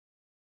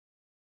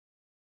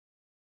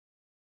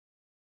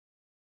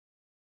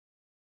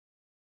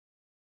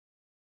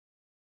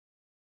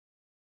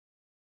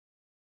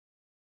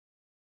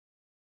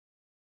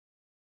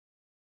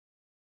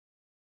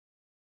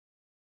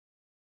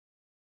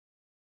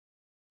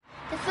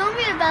film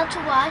you're about to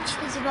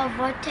watch is about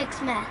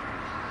Vortex Math.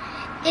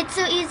 It's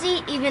so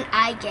easy, even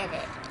I get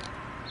it.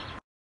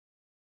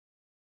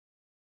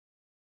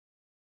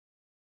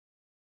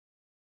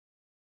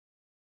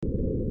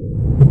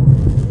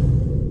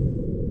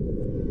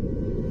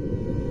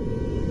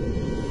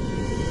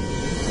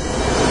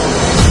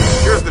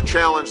 Here's the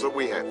challenge that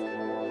we have.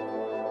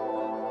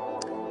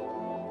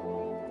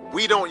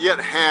 We don't yet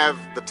have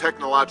the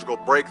technological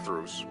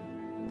breakthroughs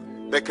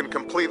that can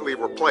completely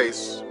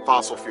replace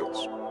fossil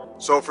fuels.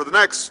 So for the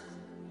next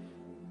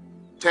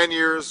 10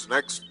 years,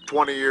 next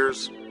 20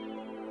 years,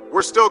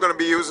 we're still going to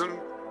be using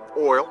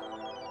oil.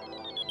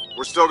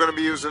 We're still going to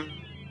be using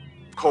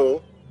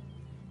coal.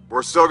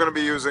 We're still going to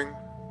be using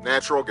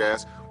natural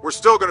gas. We're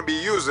still going to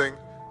be using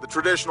the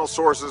traditional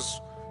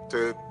sources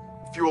to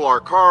fuel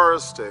our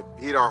cars, to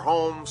heat our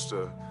homes,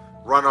 to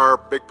run our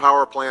big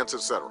power plants,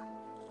 etc.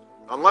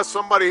 Unless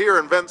somebody here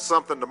invents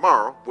something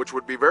tomorrow, which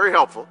would be very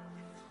helpful.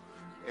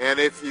 And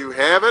if you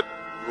have it,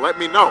 let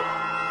me know.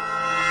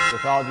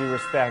 With all due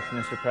respect,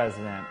 Mr.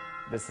 President,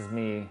 this is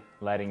me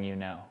letting you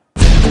know.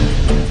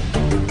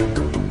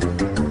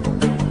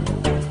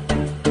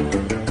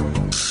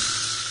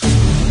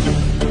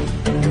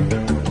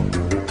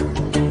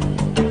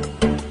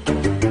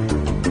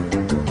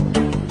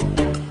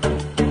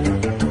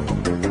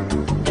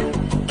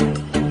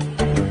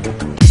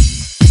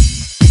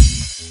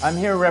 I'm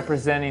here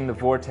representing the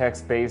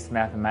Vortex Based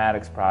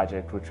Mathematics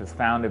project, which was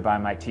founded by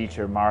my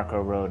teacher, Marco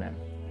Rodin.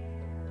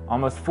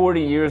 Almost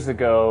 40 years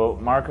ago,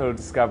 Marco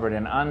discovered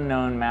an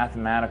unknown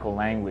mathematical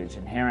language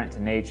inherent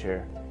to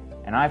nature,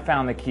 and I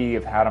found the key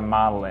of how to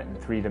model it in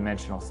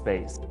three-dimensional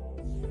space.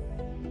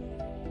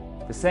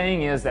 The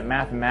saying is that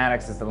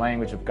mathematics is the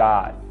language of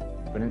God,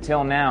 but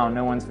until now,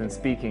 no one's been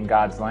speaking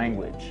God's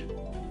language.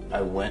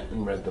 I went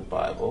and read the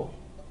Bible.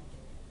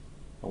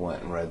 I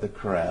went and read the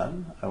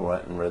Quran, I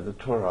went and read the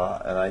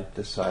Torah, and I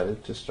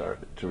decided to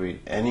start to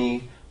read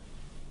any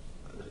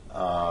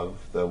of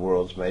the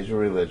world's major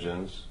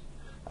religions.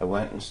 I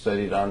went and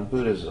studied on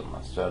Buddhism.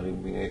 I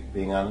studied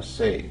being on a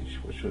sage,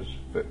 which was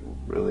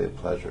really a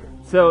pleasure.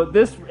 So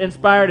this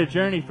inspired a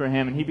journey for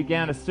him, and he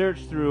began to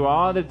search through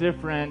all the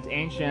different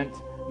ancient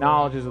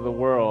knowledges of the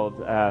world,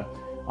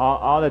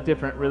 all the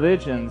different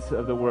religions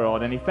of the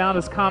world, and he found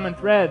this common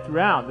thread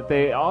throughout, that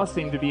they all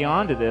seem to be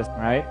onto this,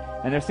 right?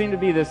 And there seemed to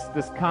be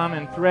this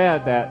common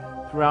thread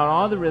that throughout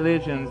all the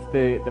religions,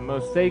 the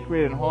most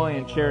sacred and holy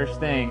and cherished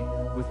thing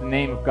was the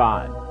name of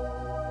God,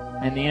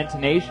 and the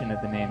intonation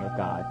of the name of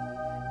God.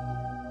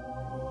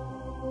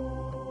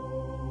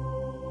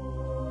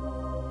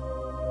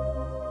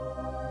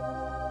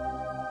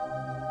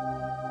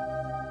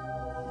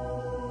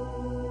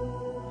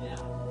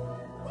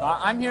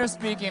 I'm here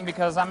speaking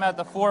because I'm at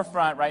the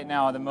forefront right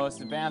now of the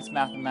most advanced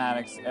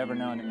mathematics ever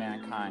known to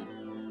mankind.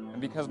 And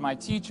because my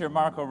teacher,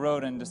 Marco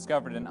Rodin,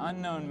 discovered an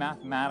unknown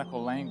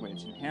mathematical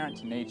language inherent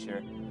to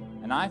nature,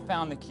 and I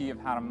found the key of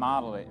how to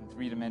model it in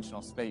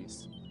three-dimensional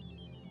space.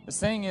 The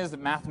saying is that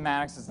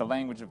mathematics is the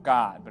language of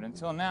God, but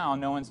until now,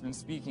 no one's been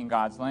speaking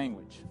God's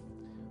language.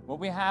 What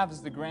we have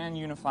is the grand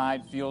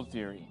unified field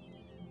theory.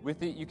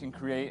 With it, you can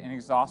create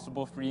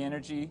inexhaustible free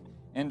energy,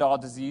 end all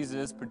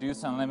diseases,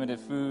 produce unlimited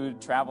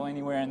food, travel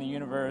anywhere in the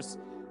universe,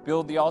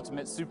 build the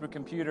ultimate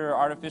supercomputer,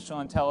 artificial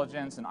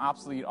intelligence, and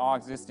obsolete all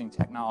existing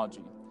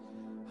technology.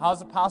 How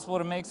is it possible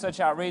to make such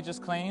outrageous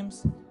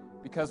claims?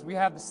 Because we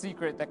have the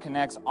secret that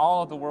connects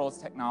all of the world's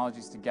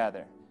technologies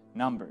together,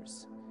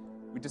 numbers.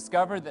 We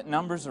discovered that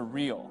numbers are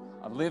real,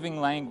 a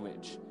living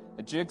language,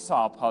 a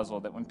jigsaw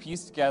puzzle that when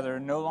pieced together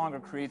no longer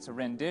creates a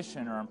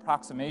rendition or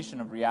approximation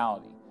of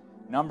reality.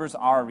 Numbers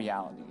are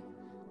reality.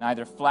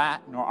 Neither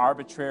flat, nor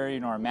arbitrary,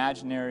 nor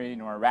imaginary,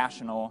 nor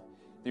irrational.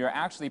 They are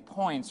actually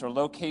points or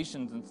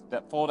locations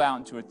that fold out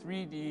into a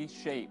 3D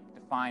shape,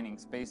 defining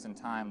space and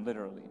time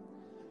literally.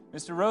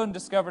 Mr. Rodin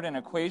discovered an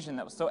equation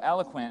that was so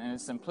eloquent in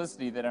its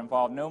simplicity that it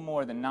involved no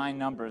more than 9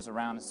 numbers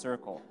around a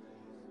circle.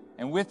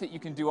 And with it, you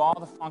can do all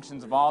the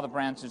functions of all the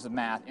branches of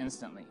math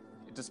instantly.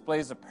 It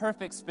displays a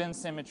perfect spin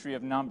symmetry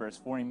of numbers,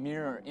 forming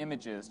mirror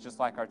images just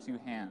like our two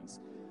hands,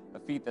 a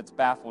feat that's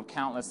baffled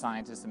countless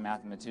scientists and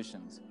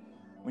mathematicians.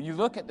 When you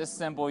look at this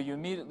symbol, you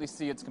immediately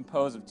see it's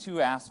composed of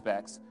two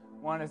aspects.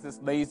 One is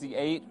this lazy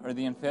 8, or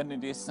the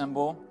infinity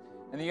symbol,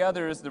 and the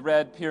other is the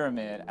red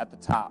pyramid at the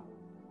top.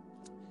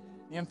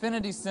 The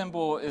infinity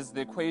symbol is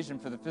the equation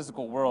for the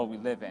physical world we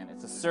live in.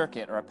 It's a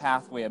circuit or a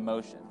pathway of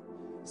motion.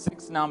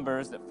 6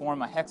 numbers that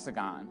form a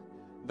hexagon.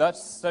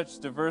 Thus, such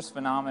diverse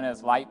phenomena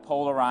as light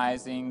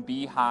polarizing,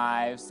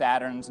 beehives,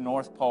 Saturn's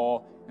North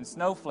Pole, and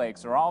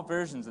snowflakes are all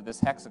versions of this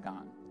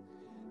hexagon.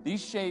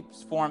 These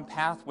shapes form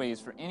pathways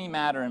for any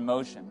matter in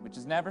motion, which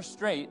is never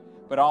straight,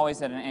 but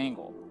always at an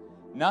angle.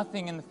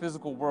 Nothing in the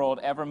physical world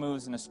ever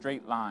moves in a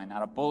straight line,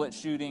 not a bullet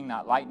shooting,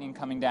 not lightning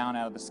coming down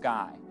out of the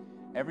sky.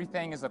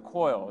 Everything is a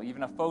coil,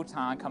 even a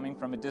photon coming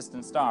from a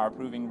distant star,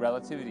 proving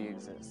relativity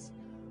exists.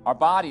 Our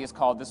body is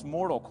called this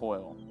mortal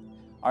coil.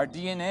 Our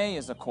DNA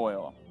is a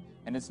coil,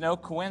 and it's no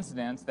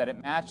coincidence that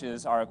it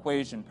matches our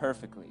equation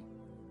perfectly.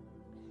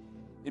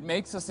 It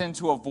makes us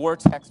into a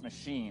vortex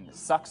machine that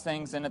sucks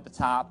things in at the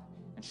top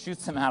and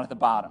shoots them out at the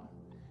bottom.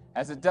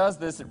 As it does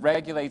this, it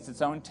regulates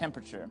its own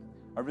temperature,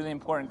 a really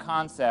important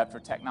concept for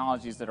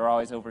technologies that are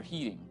always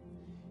overheating.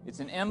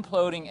 It's an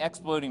imploding,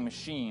 exploding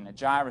machine, a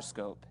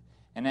gyroscope,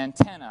 an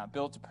antenna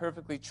built to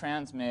perfectly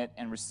transmit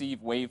and receive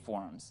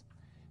waveforms.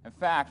 In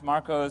fact,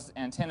 Marco's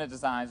antenna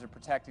designs are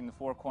protecting the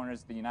four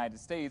corners of the United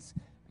States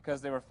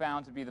because they were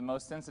found to be the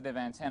most sensitive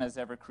antennas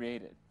ever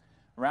created.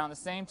 Around the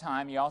same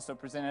time, he also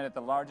presented at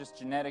the largest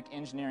genetic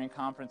engineering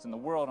conference in the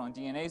world on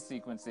DNA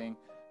sequencing,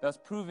 thus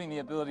proving the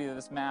ability of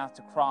this math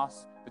to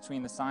cross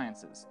between the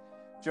sciences.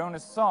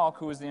 Jonas Salk,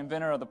 who was the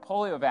inventor of the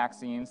polio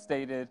vaccine,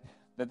 stated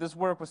that this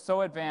work was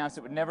so advanced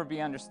it would never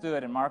be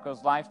understood in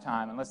Marco's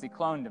lifetime unless he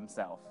cloned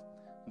himself.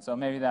 And so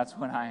maybe that's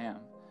what I am.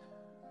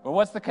 But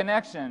what's the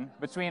connection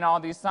between all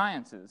these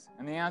sciences?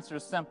 And the answer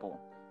is simple.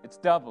 It's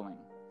doubling.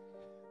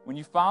 When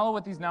you follow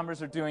what these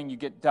numbers are doing, you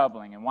get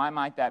doubling. And why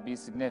might that be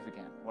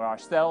significant? Well, our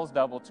cells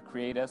double to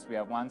create us. We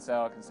have one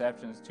cell at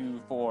conception is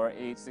 2, 4,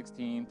 8,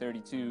 16,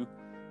 32.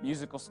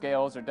 Musical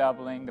scales are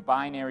doubling. The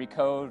binary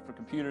code for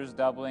computers is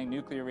doubling.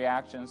 Nuclear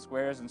reactions,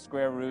 squares and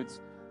square roots,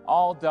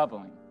 all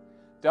doubling.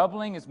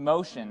 Doubling is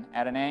motion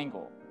at an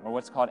angle, or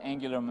what's called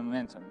angular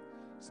momentum.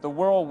 It's the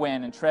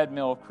whirlwind and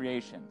treadmill of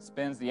creation. It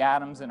spins the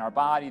atoms in our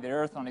body, the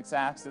Earth on its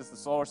axis, the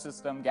solar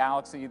system,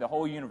 galaxy, the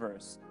whole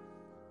universe.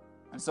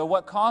 And so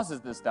what causes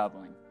this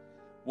doubling?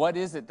 What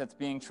is it that's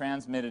being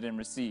transmitted and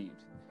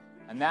received?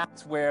 And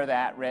that's where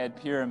that red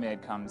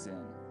pyramid comes in.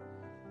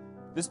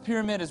 This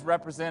pyramid is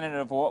representative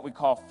of what we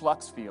call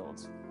flux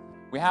fields.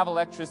 We have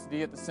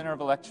electricity. At the center of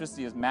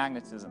electricity is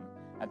magnetism.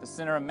 At the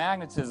center of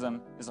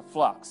magnetism is a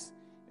flux.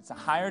 It's a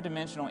higher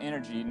dimensional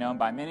energy known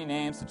by many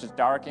names such as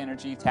dark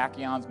energy,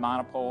 tachyons,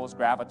 monopoles,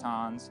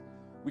 gravitons.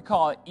 We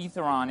call it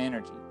etheron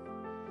energy.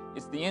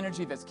 It's the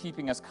energy that's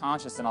keeping us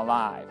conscious and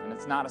alive, and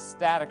it's not a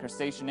static or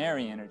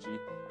stationary energy.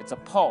 It's a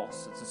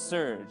pulse, it's a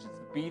surge, it's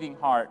the beating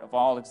heart of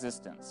all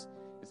existence.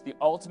 It's the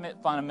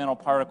ultimate fundamental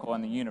particle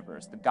in the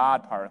universe, the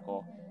God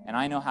particle, and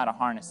I know how to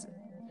harness it.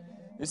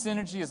 This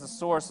energy is the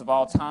source of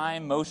all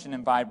time, motion,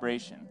 and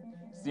vibration.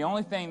 It's the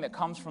only thing that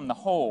comes from the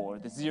whole, or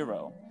the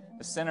zero,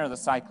 the center of the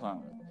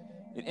cyclone.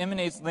 It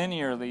emanates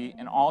linearly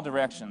in all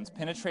directions,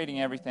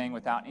 penetrating everything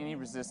without any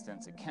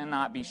resistance. It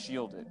cannot be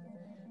shielded.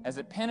 As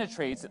it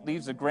penetrates, it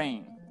leaves a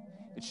grain.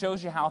 It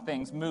shows you how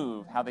things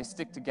move, how they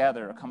stick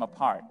together or come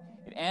apart.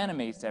 It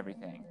animates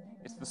everything.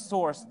 It's the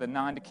source of the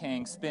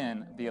non-decaying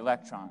spin of the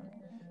electron.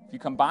 If you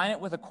combine it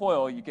with a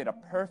coil, you get a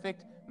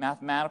perfect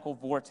mathematical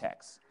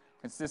vortex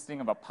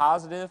consisting of a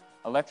positive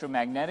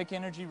electromagnetic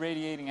energy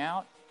radiating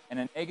out and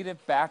a negative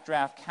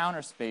backdraft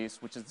counter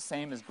space, which is the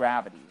same as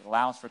gravity. It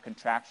allows for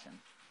contraction.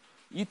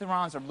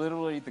 Etherons are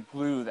literally the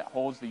glue that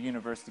holds the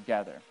universe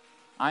together.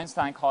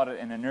 Einstein called it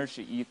an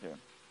inertia ether.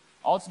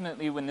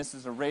 Ultimately, when this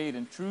is arrayed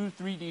in true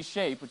 3D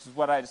shape, which is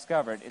what I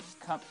discovered, it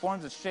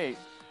forms a shape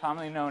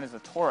commonly known as a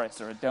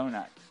torus or a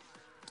donut.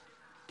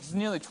 This is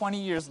nearly 20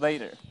 years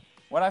later.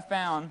 What I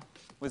found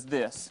was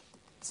this.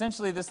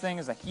 Essentially, this thing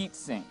is a heat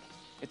sink.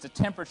 It's a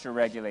temperature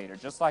regulator,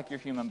 just like your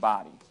human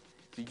body.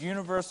 The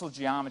universal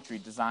geometry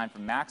designed for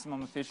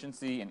maximum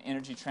efficiency and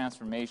energy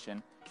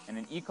transformation, and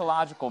an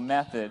ecological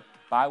method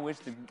by which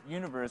the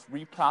universe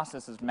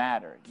reprocesses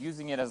matter,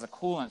 using it as a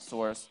coolant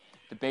source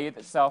to bathe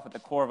itself at the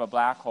core of a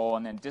black hole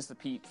and then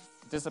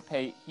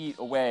dissipate heat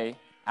away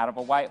out of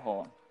a white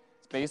hole.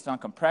 It's based on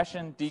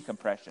compression,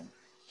 decompression,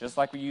 just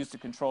like we use to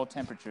control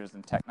temperatures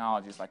in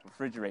technologies like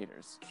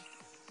refrigerators.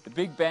 The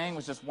Big Bang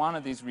was just one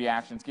of these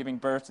reactions giving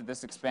birth to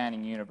this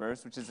expanding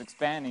universe, which is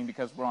expanding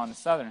because we're on the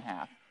southern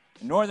half.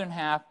 The northern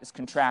half is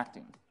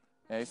contracting.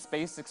 Okay?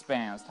 Space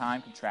expands,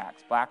 time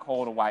contracts, black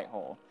hole to white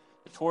hole.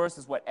 The torus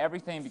is what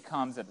everything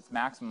becomes at its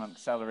maximum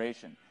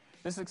acceleration.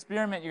 This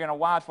experiment you're going to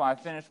watch while I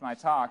finish my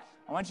talk,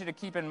 I want you to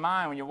keep in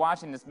mind when you're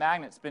watching this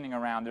magnet spinning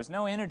around, there's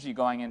no energy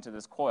going into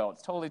this coil.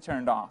 It's totally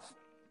turned off.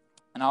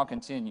 And I'll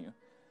continue.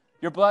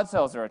 Your blood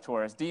cells are a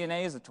torus.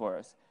 DNA is a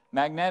torus.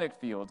 Magnetic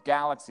fields,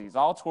 galaxies,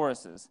 all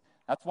toruses.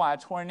 That's why a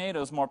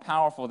tornado is more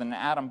powerful than an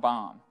atom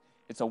bomb.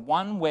 It's a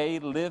one-way,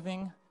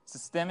 living,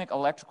 systemic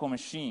electrical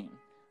machine,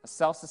 a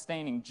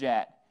self-sustaining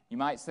jet. You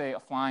might say a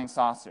flying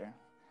saucer.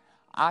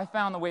 I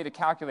found the way to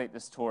calculate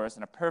this torus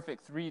in a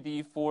perfect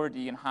 3D,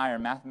 4D, and higher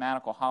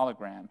mathematical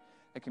hologram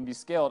that can be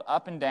scaled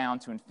up and down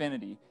to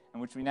infinity,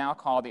 and which we now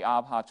call the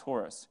Abha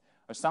torus.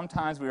 Or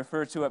sometimes we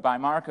refer to it by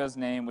Marco's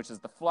name, which is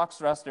the flux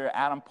thruster,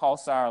 atom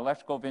pulsar,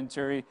 electrical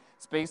venturi,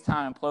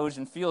 space-time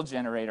implosion field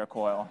generator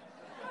coil.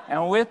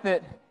 And with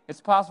it,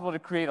 it's possible to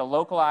create a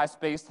localized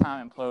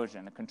space-time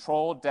implosion, a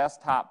controlled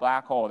desktop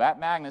black hole. That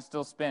magnet's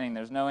still spinning.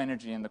 There's no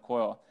energy in the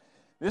coil.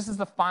 This is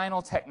the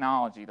final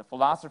technology, the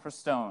philosopher's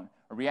stone,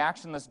 a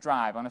reactionless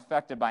drive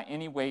unaffected by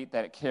any weight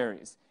that it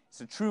carries.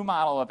 It's a true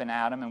model of an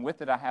atom, and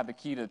with it I have the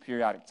key to the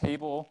periodic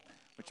table,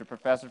 which a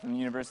professor from the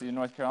University of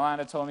North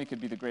Carolina told me could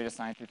be the greatest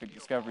scientific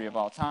discovery of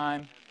all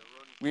time.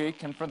 We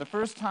can, for the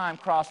first time,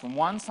 cross from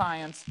one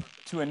science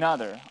to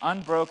another,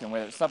 unbroken,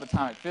 whether it's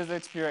subatomic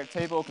physics, periodic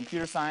table,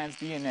 computer science,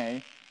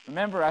 DNA.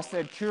 Remember, I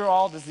said cure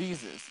all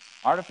diseases,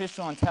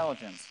 artificial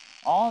intelligence,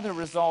 all the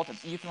result of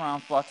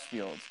etheron flux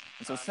fields.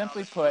 And so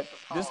simply put,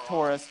 this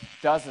torus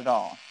does it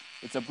all.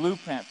 It's a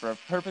blueprint for a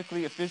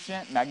perfectly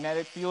efficient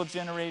magnetic field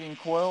generating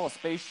coil, a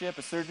spaceship,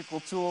 a surgical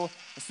tool,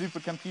 a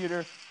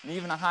supercomputer, and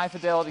even a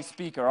high-fidelity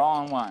speaker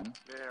all in one.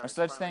 Are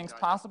such things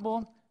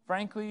possible?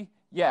 Frankly,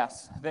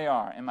 yes, they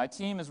are, and my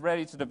team is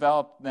ready to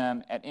develop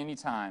them at any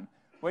time.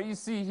 What you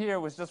see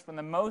here was just from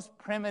the most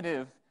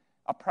primitive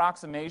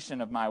approximation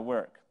of my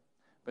work.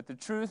 But the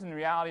truth and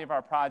reality of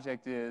our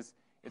project is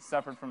it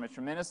suffered from a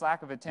tremendous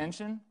lack of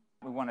attention.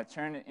 We want to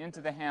turn it into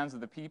the hands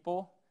of the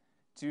people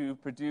to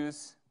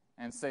produce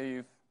and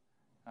save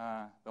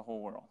the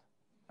whole world.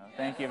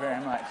 Thank you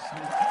very much.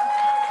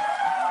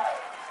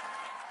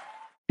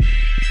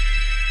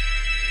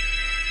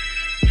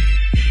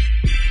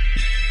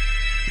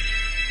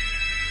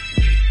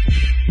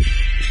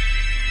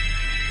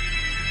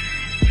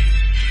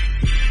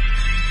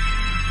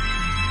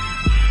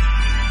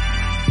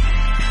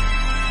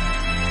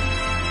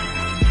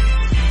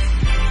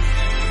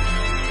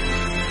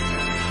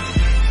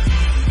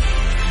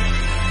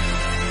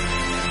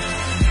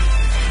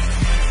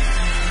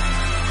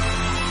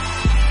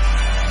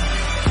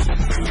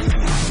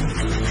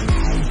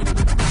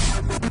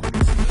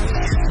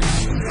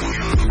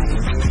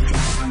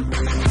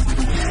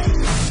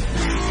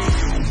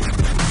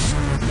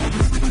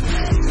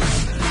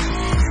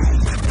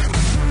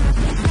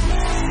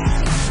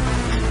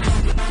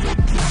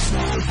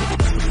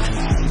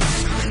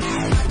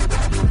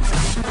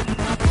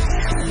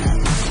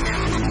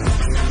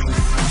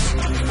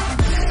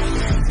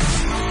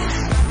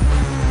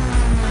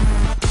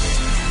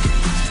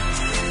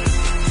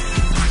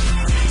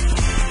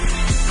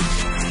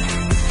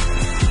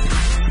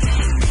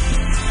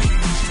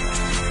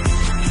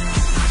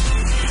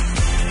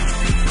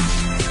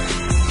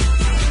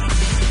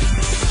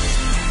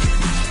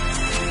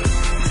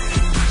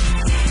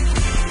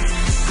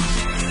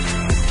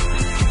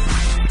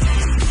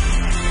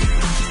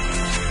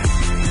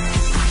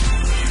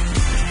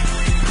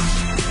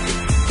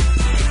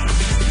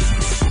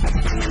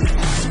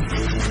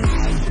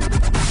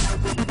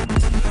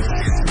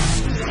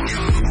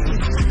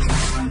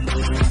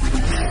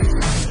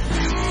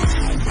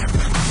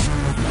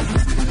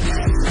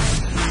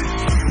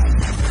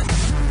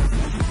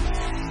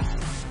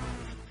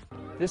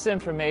 This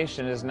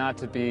information is not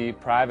to be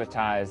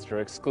privatized or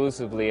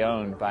exclusively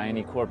owned by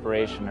any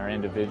corporation or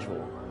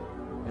individual.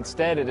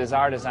 Instead, it is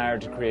our desire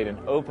to create an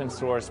open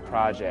source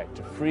project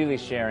to freely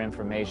share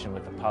information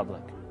with the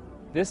public.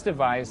 This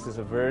device is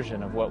a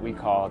version of what we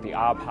call the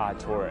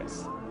ABHA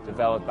Torus,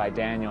 developed by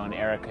Daniel and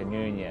Erica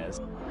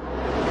Nunez.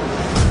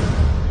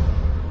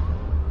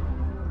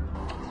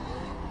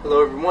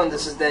 Hello everyone,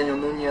 this is Daniel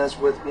Nunez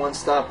with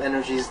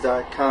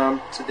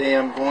OneStopEnergies.com. Today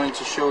I'm going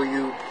to show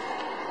you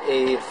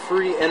a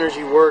free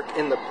energy work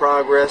in the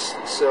progress.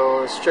 So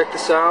let's check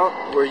this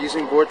out. We're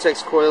using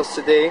Vortex coils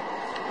today,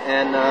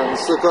 and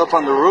let's look up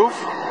on the roof.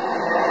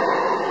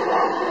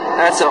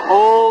 That's an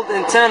old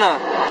antenna,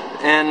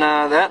 and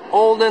that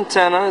old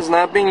antenna is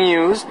not being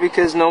used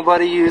because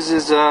nobody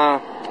uses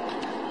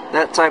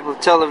that type of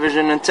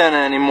television antenna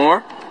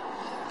anymore.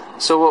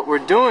 So what we're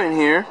doing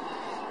here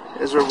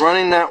is we're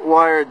running that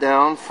wire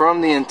down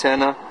from the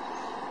antenna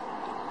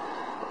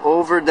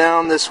over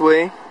down this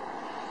way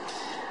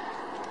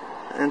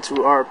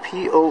into our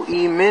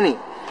PoE Mini.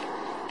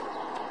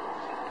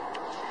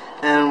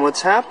 And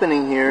what's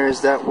happening here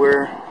is that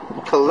we're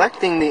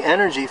collecting the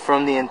energy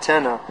from the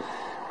antenna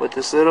with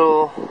this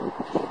little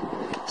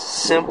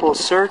simple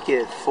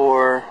circuit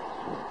for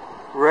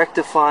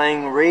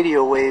rectifying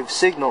radio wave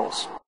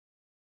signals.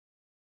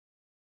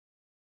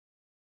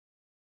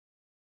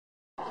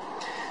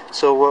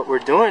 So what we're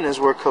doing is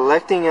we're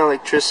collecting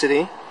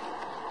electricity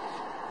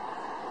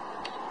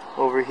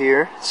over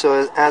here.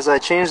 So as I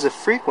change the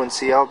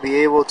frequency, I'll be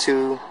able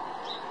to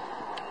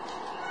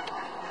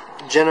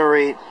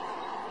generate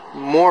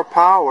more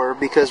power,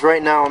 because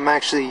right now I'm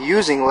actually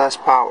using less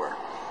power.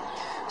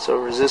 So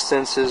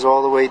resistance is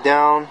all the way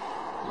down.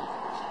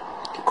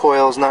 The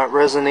coil is not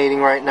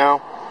resonating right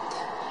now.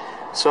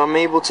 So I'm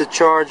able to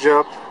charge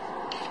up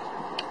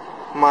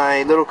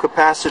my little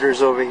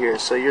capacitors over here.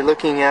 So you're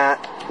looking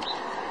at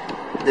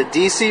the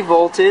DC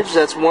voltage,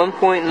 that's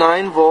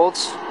 1.9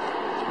 volts.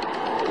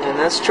 And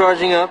that's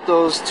charging up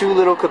those two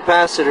little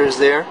capacitors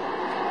there.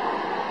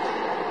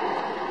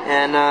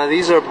 And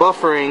these are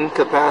buffering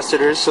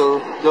capacitors, so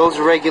those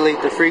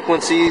regulate the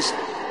frequencies.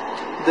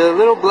 The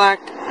little black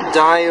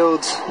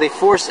diodes, they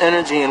force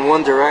energy in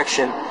one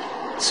direction,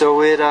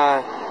 so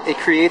it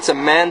creates a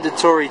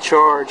mandatory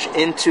charge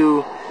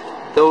into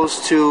those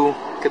two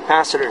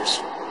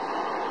capacitors.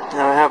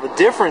 Now I have a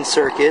different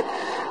circuit.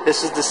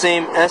 This is the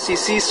same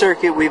SEC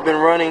circuit we've been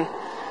running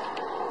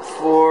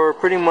for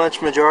pretty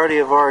much majority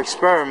of our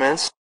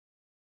experiments.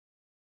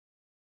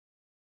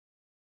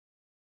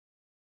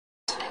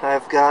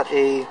 I've got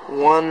a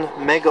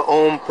 1 mega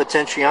ohm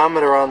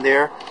potentiometer on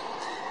there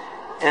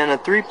and a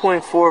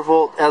 3.4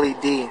 volt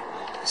LED.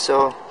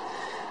 So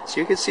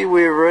you can see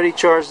we're already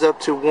charged up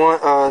to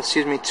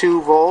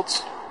 2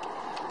 volts.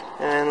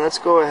 And let's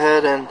go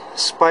ahead and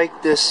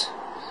spike this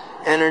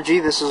energy.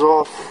 This is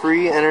all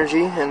free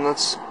energy, and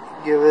let's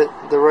give it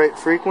the right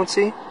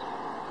frequency.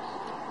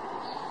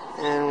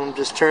 And I'm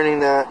just turning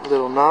that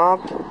little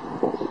knob.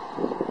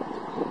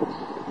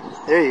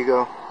 There you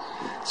go.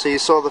 So you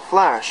saw the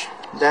flash.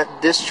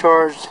 That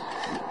discharged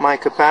my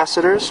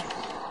capacitors,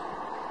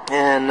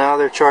 and now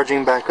they're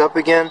charging back up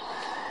again.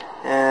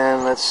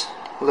 And let's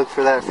look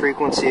for that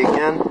frequency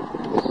again.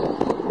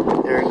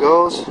 There it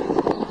goes.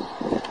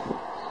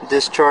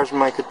 Discharge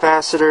my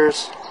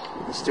capacitors.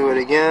 Let's do it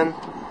again.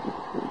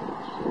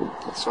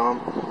 So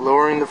I'm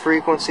lowering the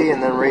frequency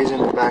and then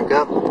raising it back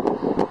up.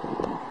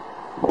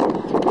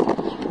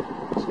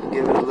 So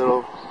give it a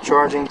little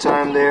charging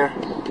time there.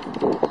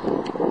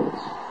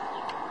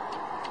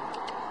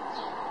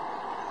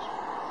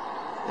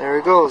 There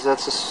it goes.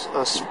 That's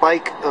a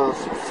spike of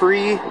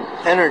free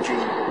energy.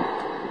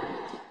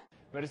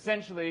 But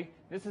essentially,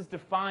 this is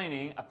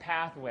defining a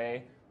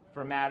pathway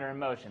for matter in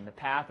motion, the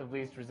path of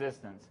least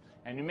resistance.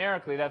 And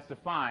numerically, that's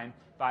defined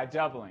by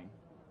doubling.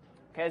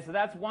 Okay, so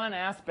that's one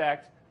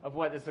aspect of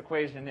what this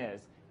equation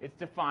is. It's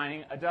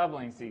defining a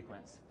doubling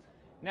sequence.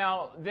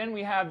 Now, then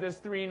we have this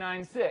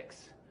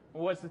 396.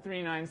 Well, what's the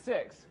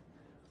 396?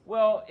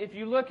 Well, if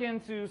you look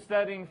into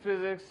studying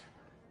physics,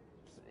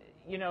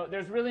 you know,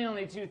 there's really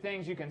only two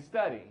things you can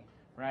study,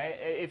 right?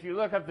 If you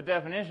look up the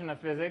definition of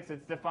physics,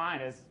 it's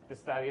defined as the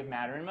study of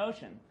matter in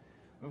motion.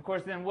 Of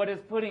course, then what is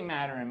putting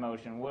matter in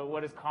motion?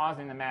 What is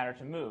causing the matter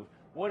to move?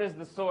 What is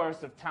the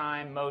source of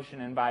time,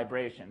 motion, and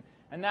vibration?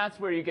 And that's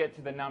where you get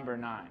to the number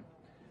 9.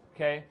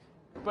 Okay?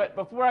 But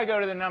before I go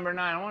to the number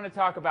 9, I want to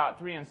talk about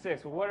 3 and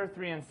 6. Well, what are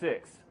 3 and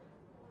 6?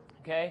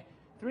 Okay?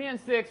 3 and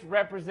 6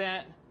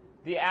 represent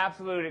the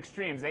absolute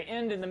extremes. They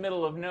end in the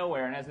middle of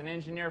nowhere, and as an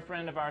engineer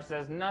friend of ours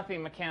says,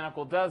 nothing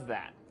mechanical does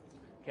that.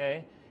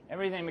 Okay?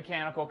 Everything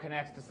mechanical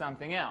connects to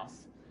something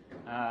else.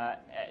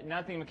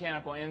 Nothing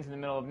mechanical ends in the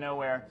middle of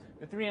nowhere.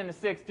 The 3 and the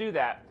 6 do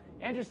that.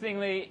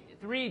 Interestingly,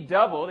 3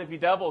 doubled, if you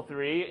double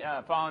 3,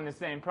 following the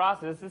same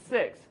process, is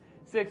 6.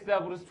 6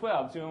 doubled is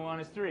 12. 2 and 1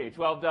 is 3.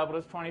 12 doubled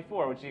is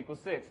 24, which equals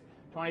 6.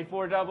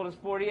 24 doubled is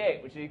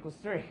 48, which equals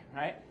 3,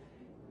 right?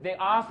 They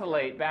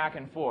oscillate back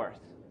and forth.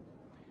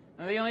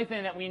 Now, the only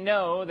thing that we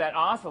know that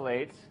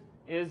oscillates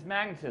is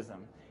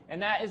magnetism.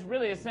 And that is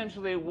really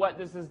essentially what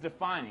this is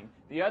defining.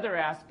 The other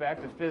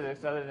aspect of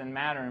physics, other than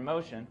matter and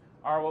motion,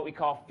 are what we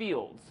call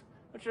fields,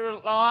 which are a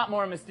lot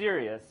more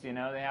mysterious. You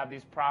know, they have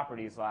these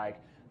properties like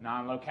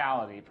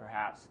non-locality,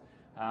 perhaps.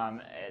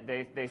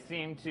 They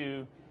seem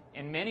to,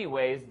 in many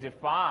ways,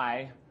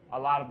 defy a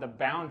lot of the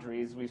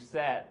boundaries we've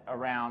set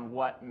around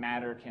what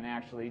matter can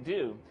actually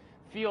do.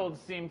 Fields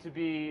seem to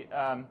be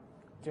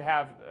to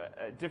have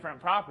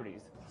different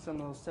properties. Some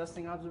of those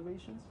testing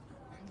observations?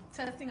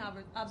 Testing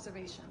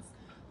observations.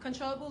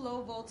 Controllable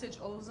low voltage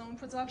ozone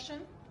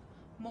production,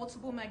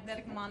 multiple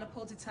magnetic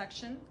monopole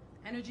detection,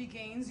 energy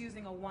gains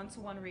using a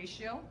 1-to-1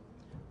 ratio,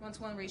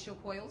 1-to-1 ratio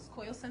coils,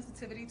 coil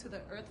sensitivity to the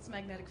Earth's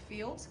magnetic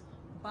field,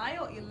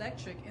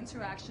 bioelectric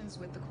interactions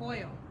with the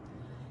coil,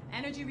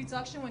 energy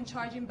reduction when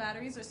charging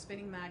batteries or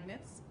spinning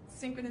magnets,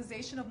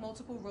 synchronization of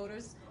multiple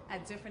rotors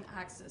at different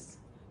axes,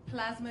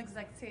 plasma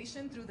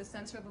excitation through the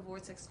center of a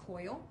vortex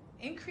coil,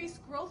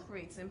 increased growth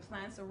rates in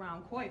plants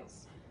around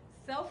coils,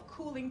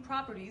 self-cooling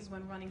properties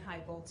when running high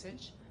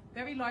voltage,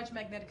 very large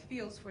magnetic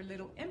fields for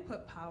little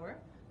input power,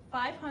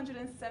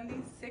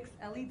 576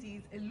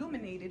 LEDs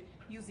illuminated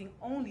using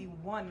only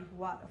 1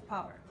 watt of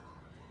power,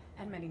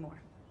 and many more.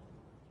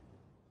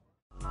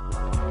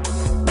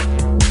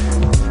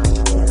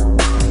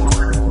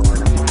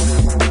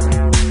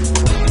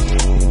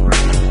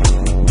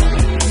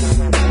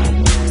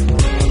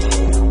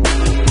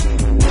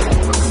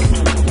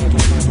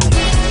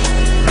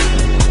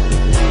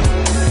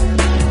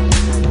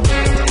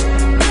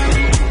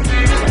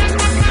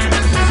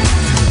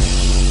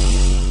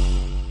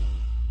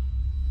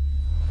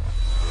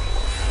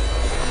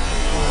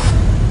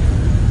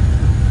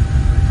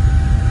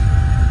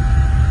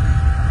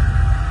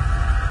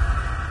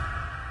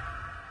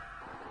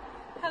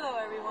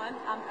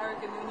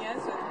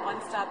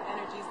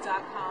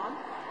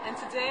 And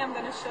today I'm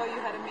going to show you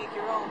how to make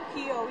your own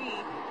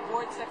PoE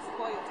vortex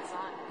coil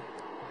design.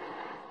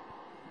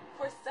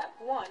 For step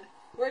 1,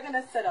 we're going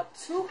to set up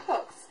 2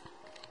 hooks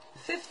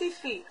 50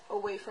 feet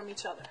away from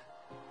each other.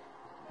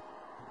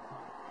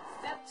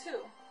 Step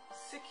 2,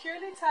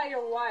 securely tie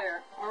your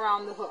wire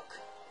around the hook.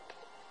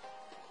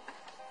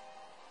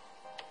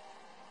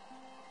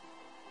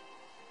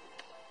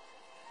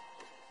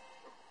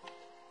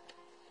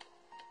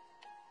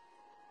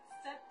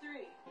 Step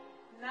 3,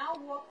 now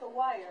walk the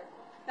wire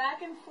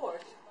back and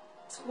forth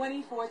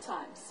 24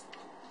 times.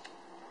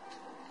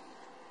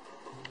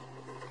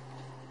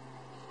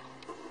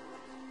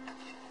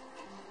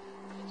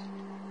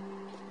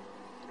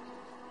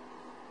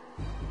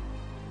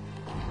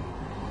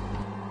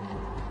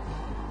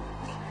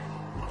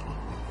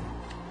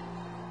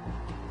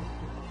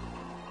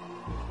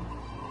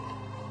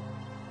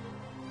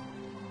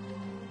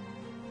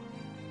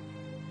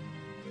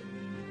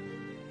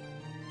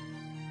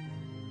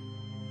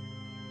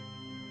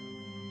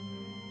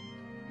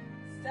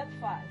 Step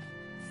 5.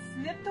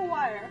 Snip the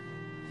wire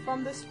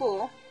from the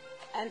spool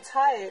and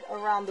tie it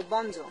around the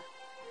bundle.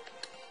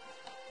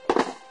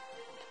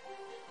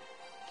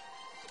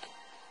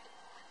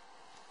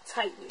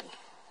 Tightly.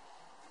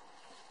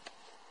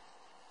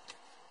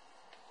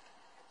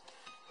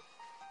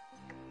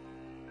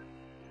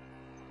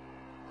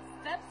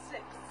 Step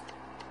 6.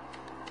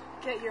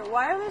 Get your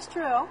wireless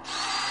drill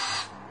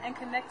and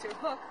connect your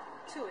hook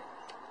to it.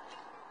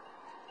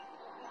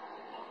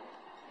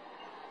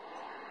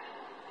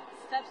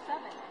 Step 7.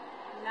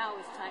 Now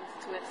it's time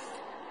to twist.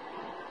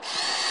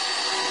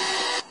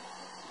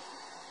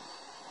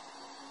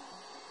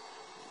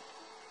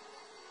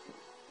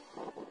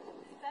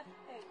 Step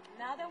 8.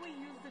 Now that we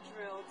use the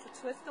drill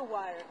to twist the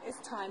wire,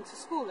 it's time to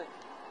spool it.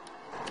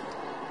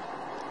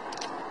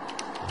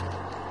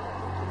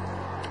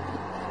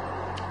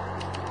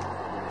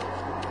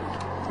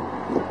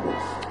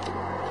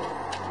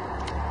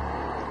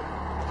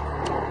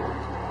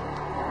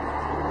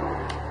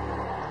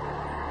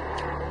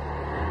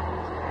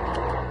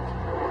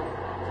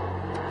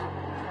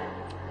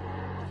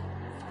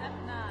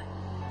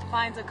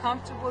 Find a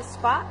comfortable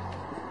spot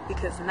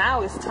because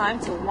now it's time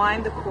to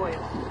wind the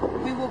coil.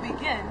 We will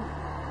begin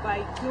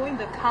by doing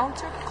the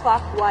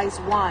counterclockwise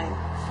wind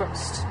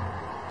first,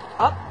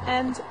 up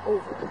and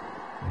over.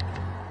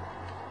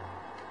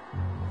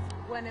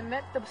 When it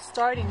met the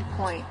starting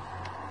point,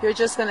 you're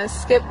just going to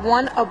skip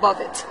one above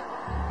it.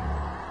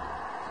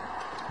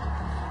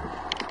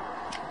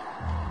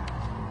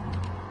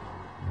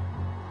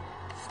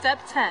 Step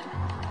 10.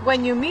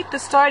 When you meet the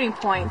starting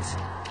point,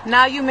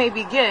 now you may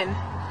begin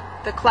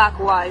the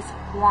clockwise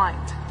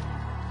wind.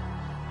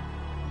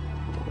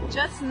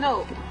 Just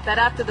note that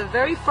after the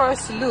very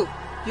first loop,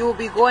 you will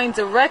be going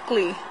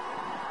directly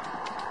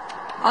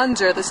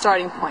under the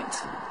starting point.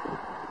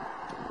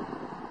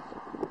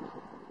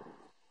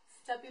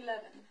 Step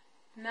 11.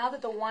 Now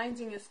that the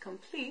winding is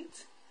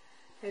complete,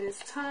 it is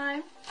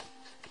time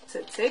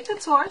to take the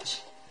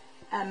torch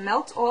and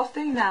melt off the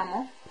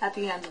enamel at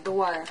the end of the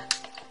wire.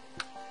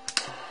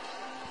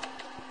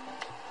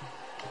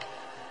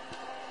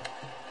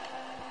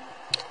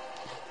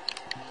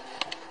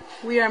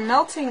 We are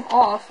melting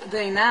off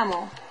the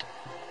enamel,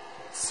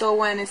 so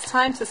when it's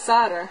time to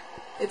solder,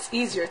 it's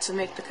easier to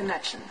make the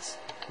connections.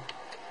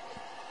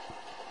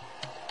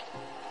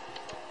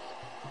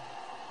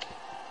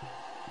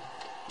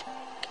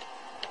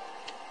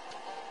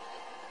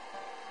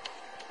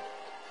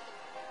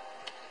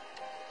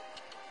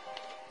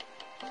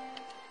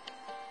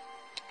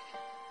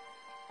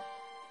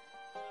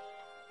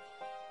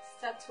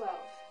 Step 12.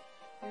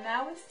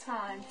 Now it's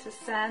time to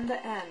sand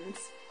the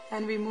ends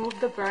and remove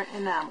the burnt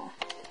enamel.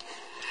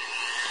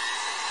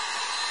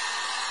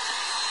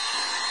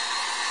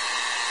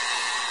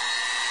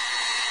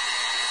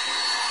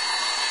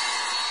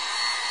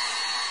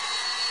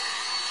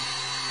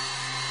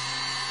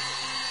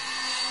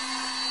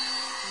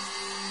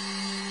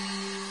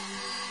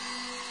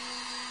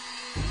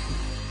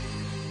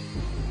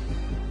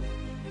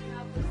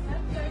 Now for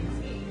step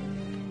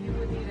 13, you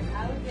would need an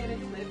alligator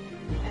clip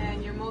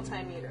and your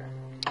multimeter.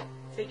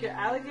 Take your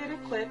alligator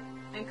clip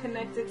and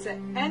connect it to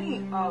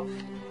any of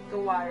the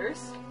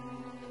wires.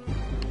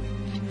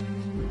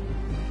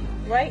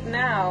 Right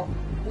now,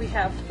 we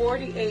have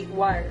 48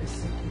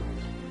 wires.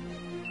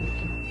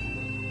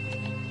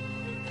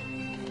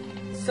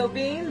 So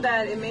being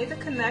that it made the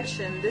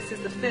connection, this is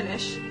the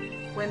finish,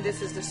 when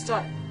this is the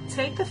start.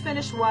 Take the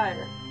finished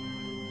wire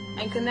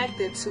and connect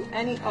it to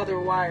any other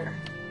wire.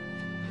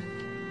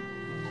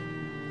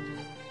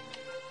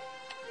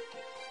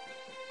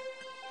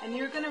 And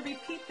you're going to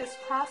repeat this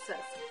process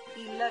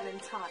 11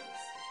 times.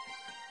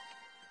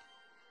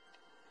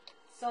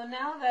 So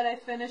now that I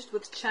finished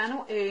with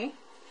channel A,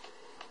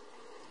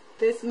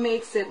 this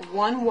makes it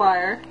one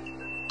wire,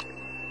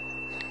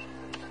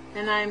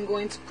 and I am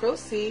going to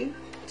proceed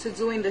to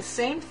doing the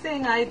same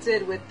thing I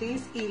did with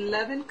these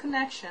 11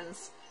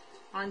 connections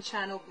on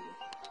channel B.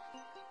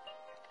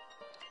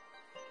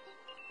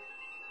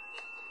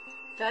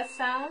 That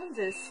sounds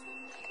is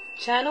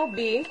channel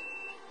B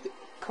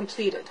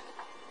completed.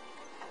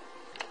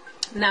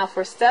 Now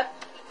for step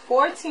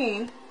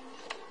 14,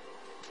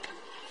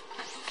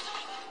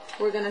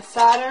 we're going to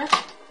solder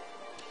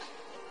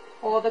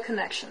all the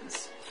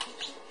connections.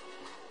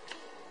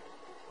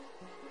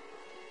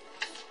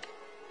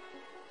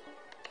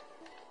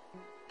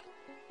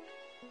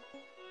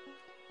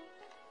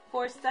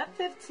 For step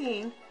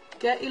 15,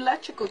 get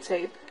electrical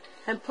tape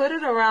and put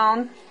it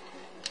around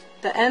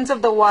the ends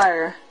of the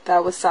wire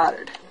that was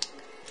soldered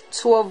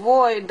to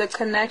avoid the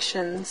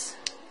connections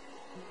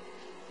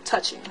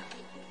touching.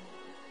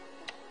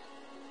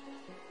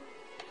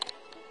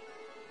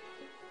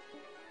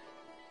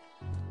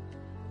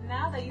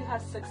 Now that you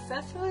have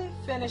successfully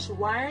finished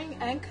wiring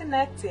and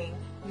connecting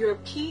your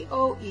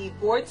PoE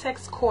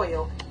Vortex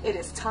coil, it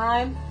is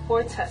time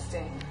for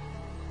testing.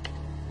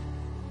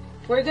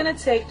 We're going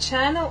to take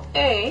channel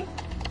A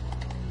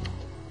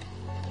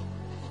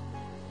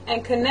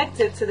and connect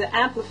it to the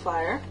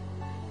amplifier,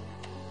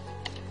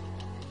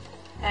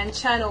 and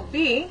channel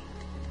B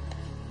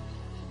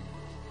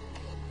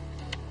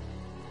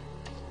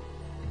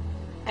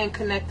and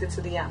connect it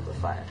to the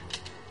amplifier.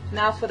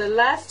 Now for the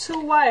last 2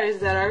 wires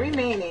that are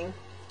remaining,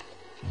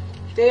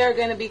 they are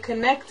going to be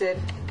connected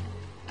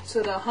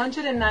to the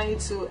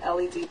 192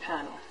 LED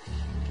panel.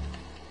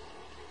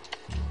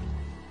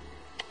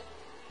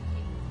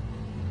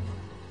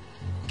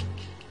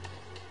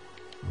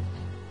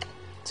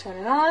 Turn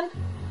it on,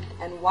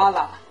 and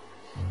voila!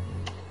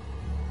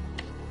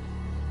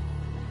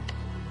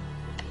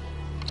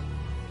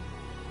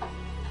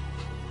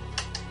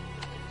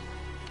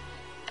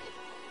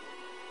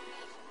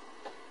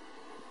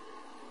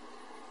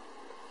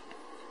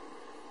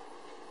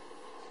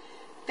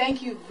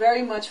 Thank you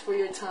very much for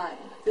your time.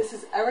 This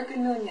is Erica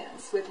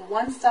Nunez with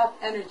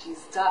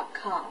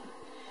OneStopEnergies.com.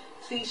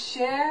 Please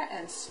share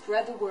and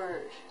spread the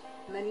word.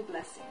 Many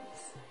blessings.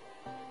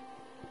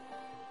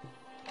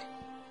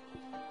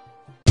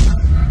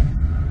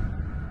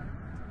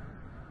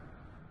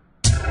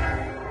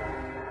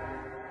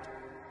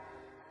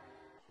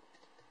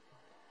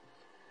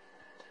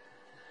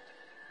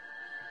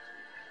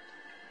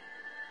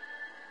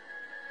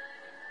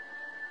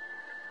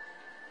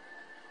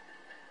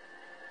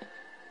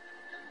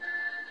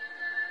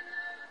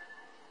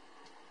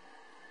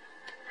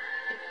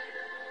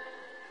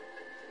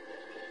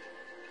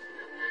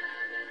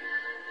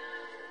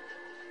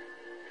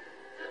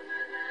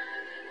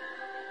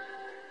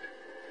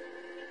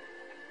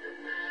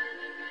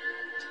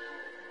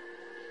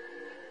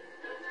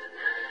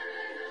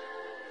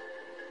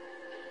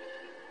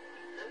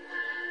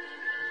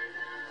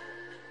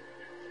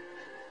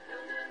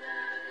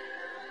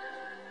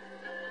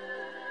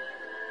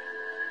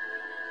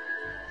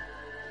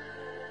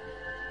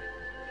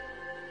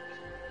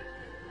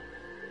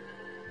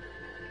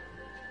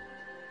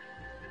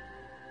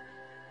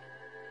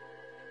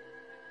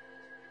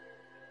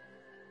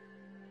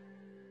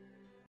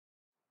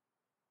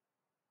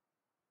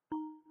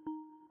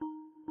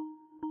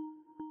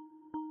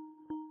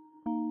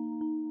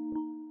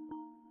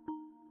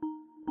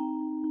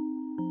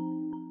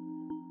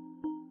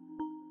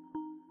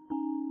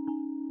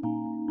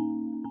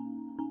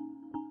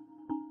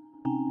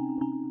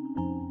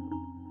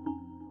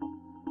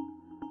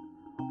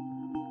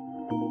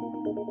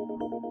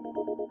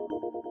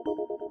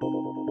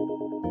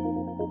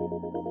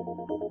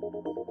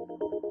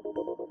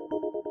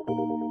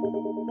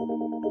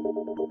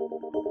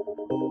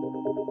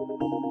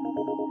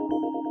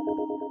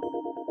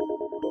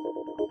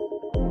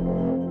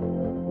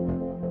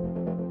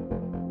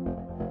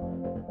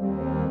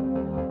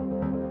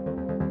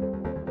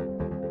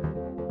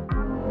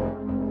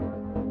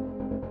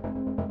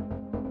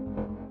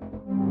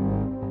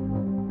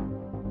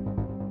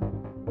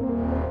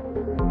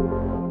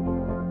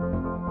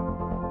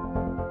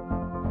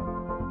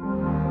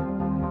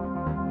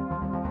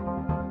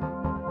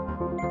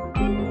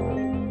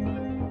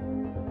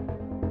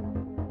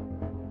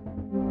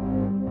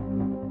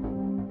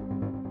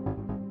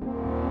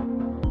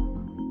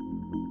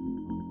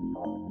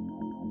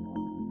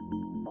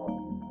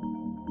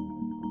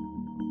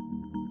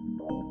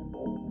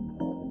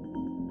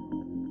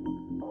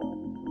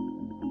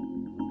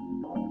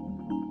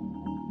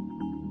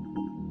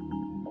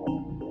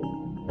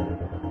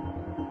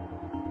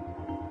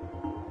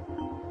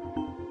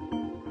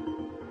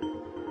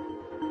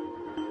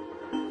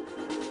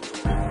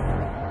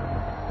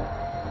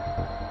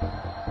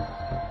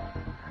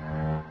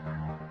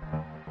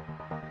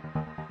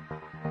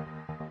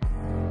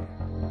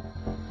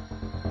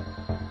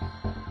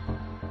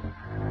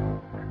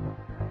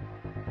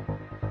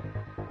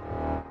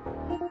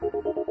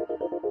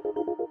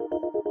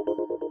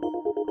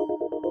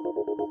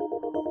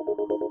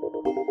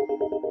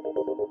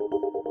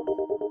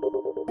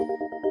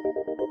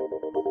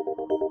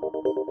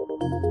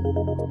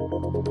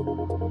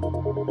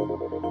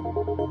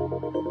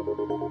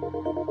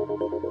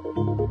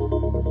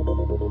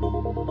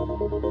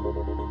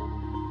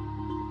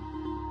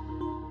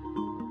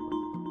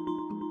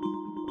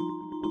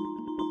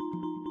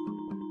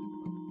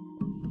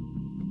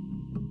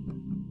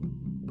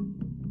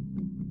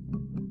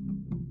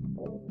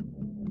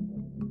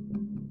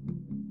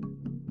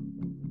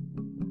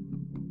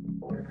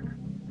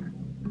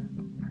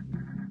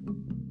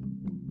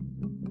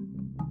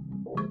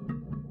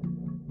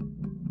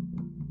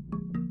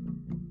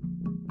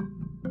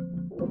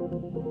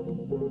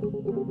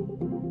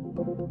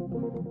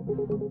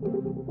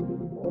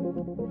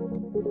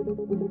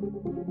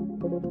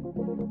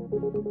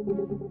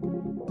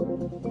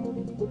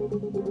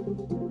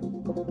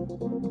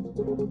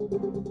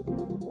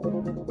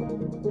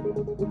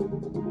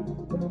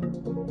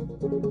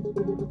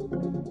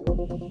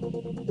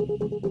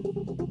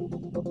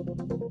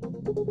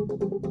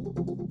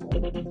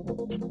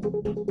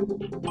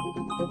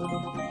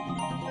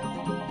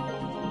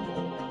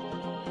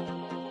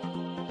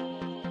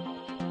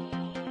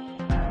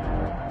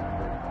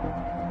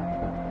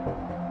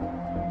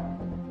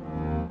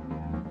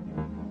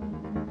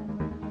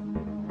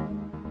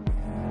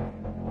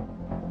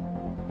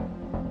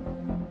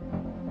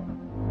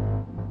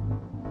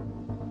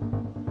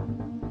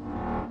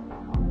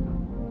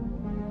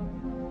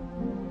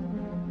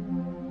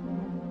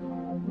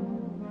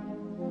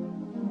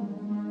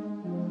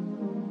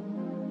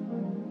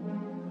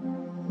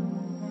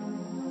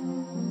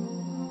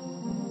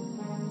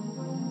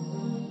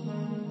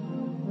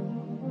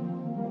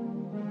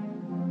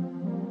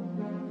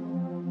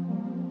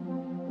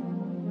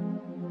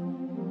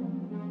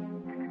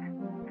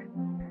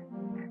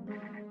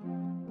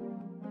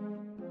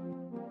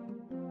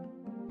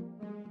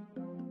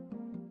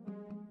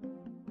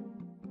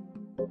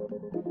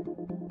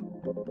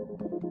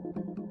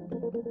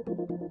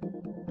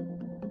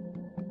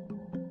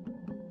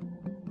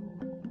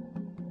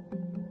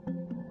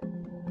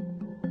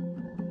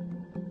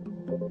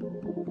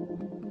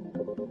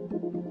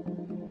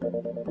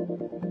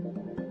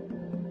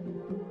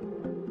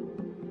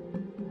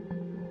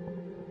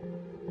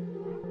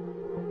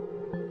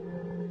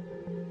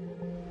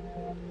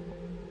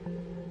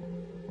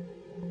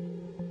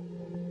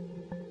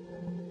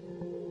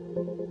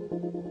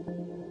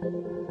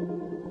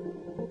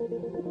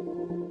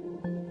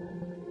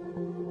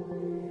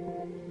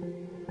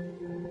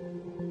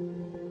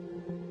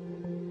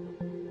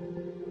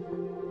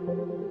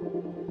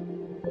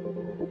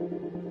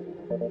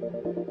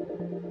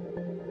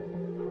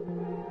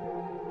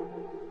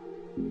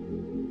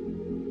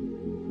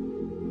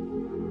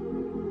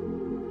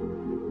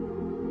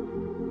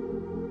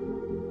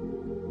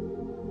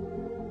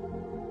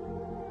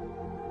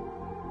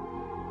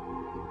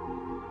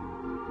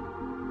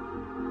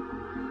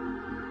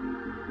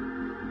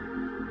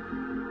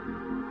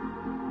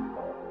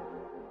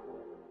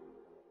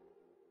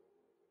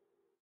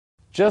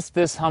 Just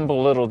this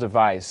humble little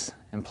device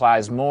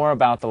implies more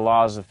about the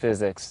laws of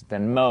physics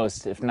than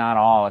most, if not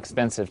all,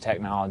 expensive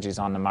technologies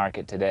on the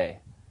market today.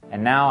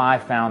 And now I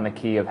found the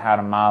key of how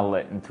to model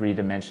it in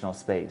three-dimensional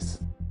space.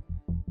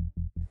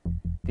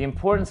 The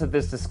importance of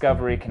this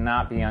discovery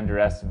cannot be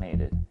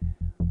underestimated.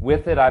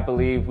 With it, I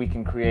believe we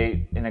can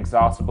create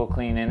inexhaustible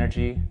clean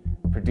energy,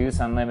 produce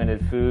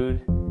unlimited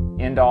food,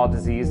 end all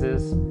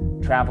diseases,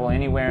 travel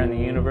anywhere in the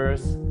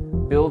universe,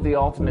 build the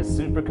ultimate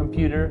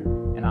supercomputer,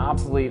 and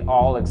obsolete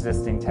all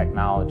existing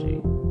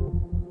technology.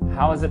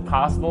 How is it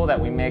possible that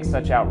we make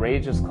such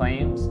outrageous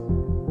claims?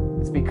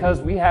 It's because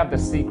we have the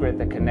secret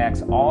that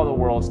connects all the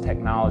world's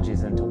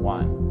technologies into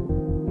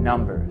one: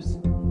 numbers.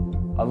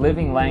 A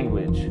living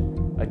language,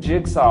 a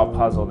jigsaw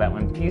puzzle that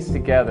when pieced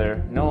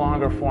together no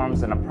longer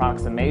forms an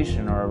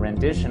approximation or a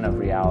rendition of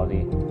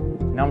reality.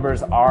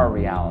 Numbers are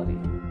reality.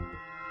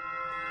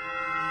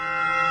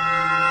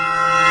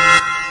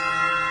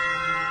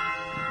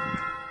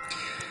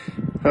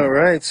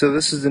 Alright, so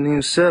this is the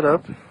new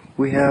setup.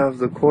 We have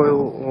the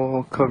coil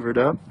all covered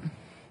up,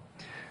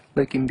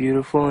 looking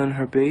beautiful in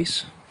her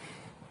base.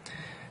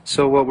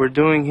 So what we're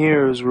doing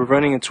here is we're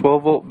running a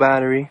 12-volt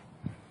battery,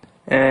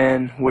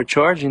 and we're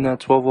charging that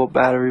 12-volt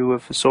battery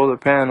with a solar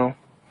panel.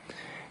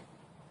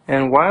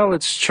 And while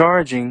it's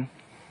charging,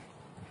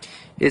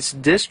 it's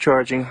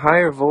discharging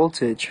higher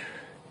voltage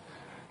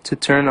to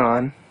turn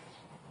on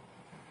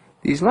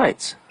these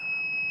lights.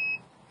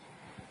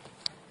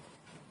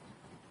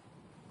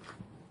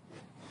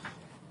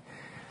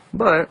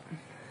 But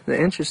the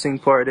interesting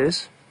part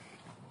is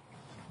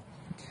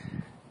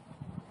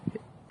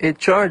it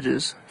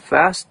charges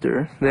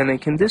faster than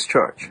it can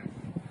discharge.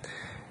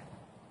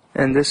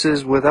 And this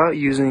is without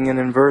using an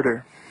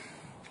inverter.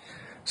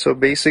 So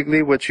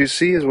basically what you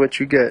see is what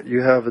you get.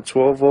 You have a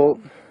 12-volt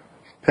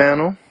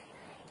panel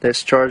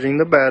that's charging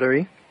the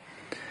battery.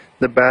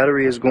 The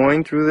battery is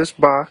going through this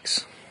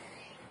box,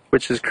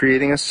 which is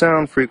creating a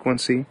sound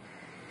frequency,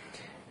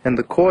 and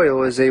the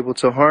coil is able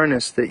to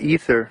harness the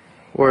ether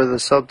or the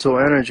subtle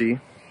energy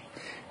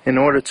in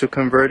order to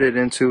convert it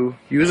into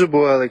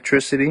usable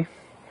electricity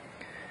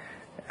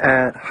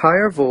at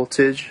higher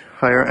voltage,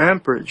 higher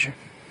amperage,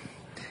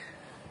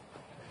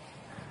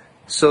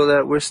 so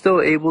that we're still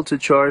able to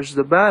charge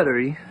the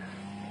battery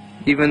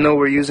even though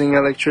we're using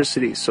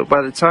electricity. So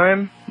by the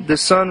time the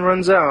sun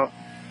runs out,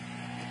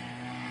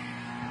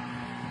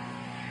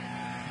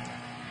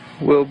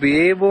 we'll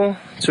be able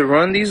to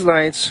run these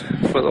lights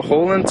for the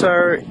whole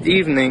entire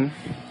evening,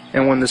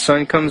 and when the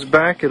sun comes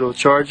back, it'll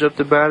charge up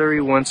the battery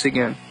once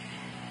again.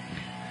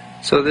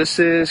 So this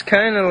is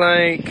kind of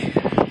like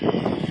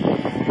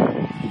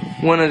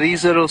one of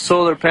these little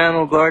solar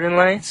panel garden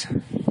lights,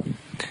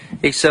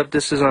 except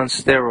this is on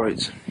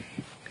steroids.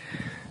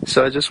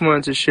 So I just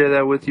wanted to share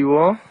that with you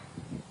all.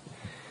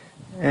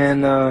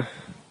 And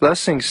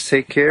blessings,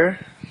 take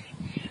care,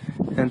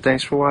 and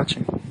thanks for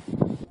watching.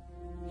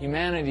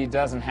 Humanity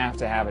doesn't have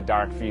to have a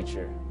dark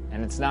future,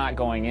 and it's not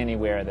going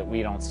anywhere that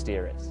we don't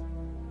steer it.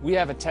 We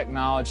have a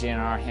technology in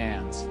our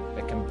hands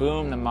that can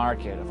boom the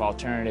market of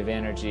alternative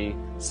energy,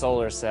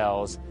 solar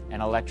cells,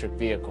 and electric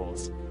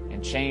vehicles,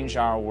 and change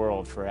our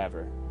world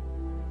forever.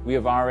 We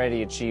have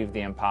already achieved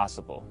the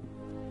impossible,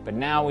 but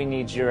now we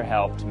need your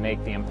help to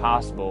make the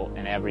impossible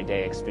an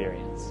everyday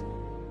experience.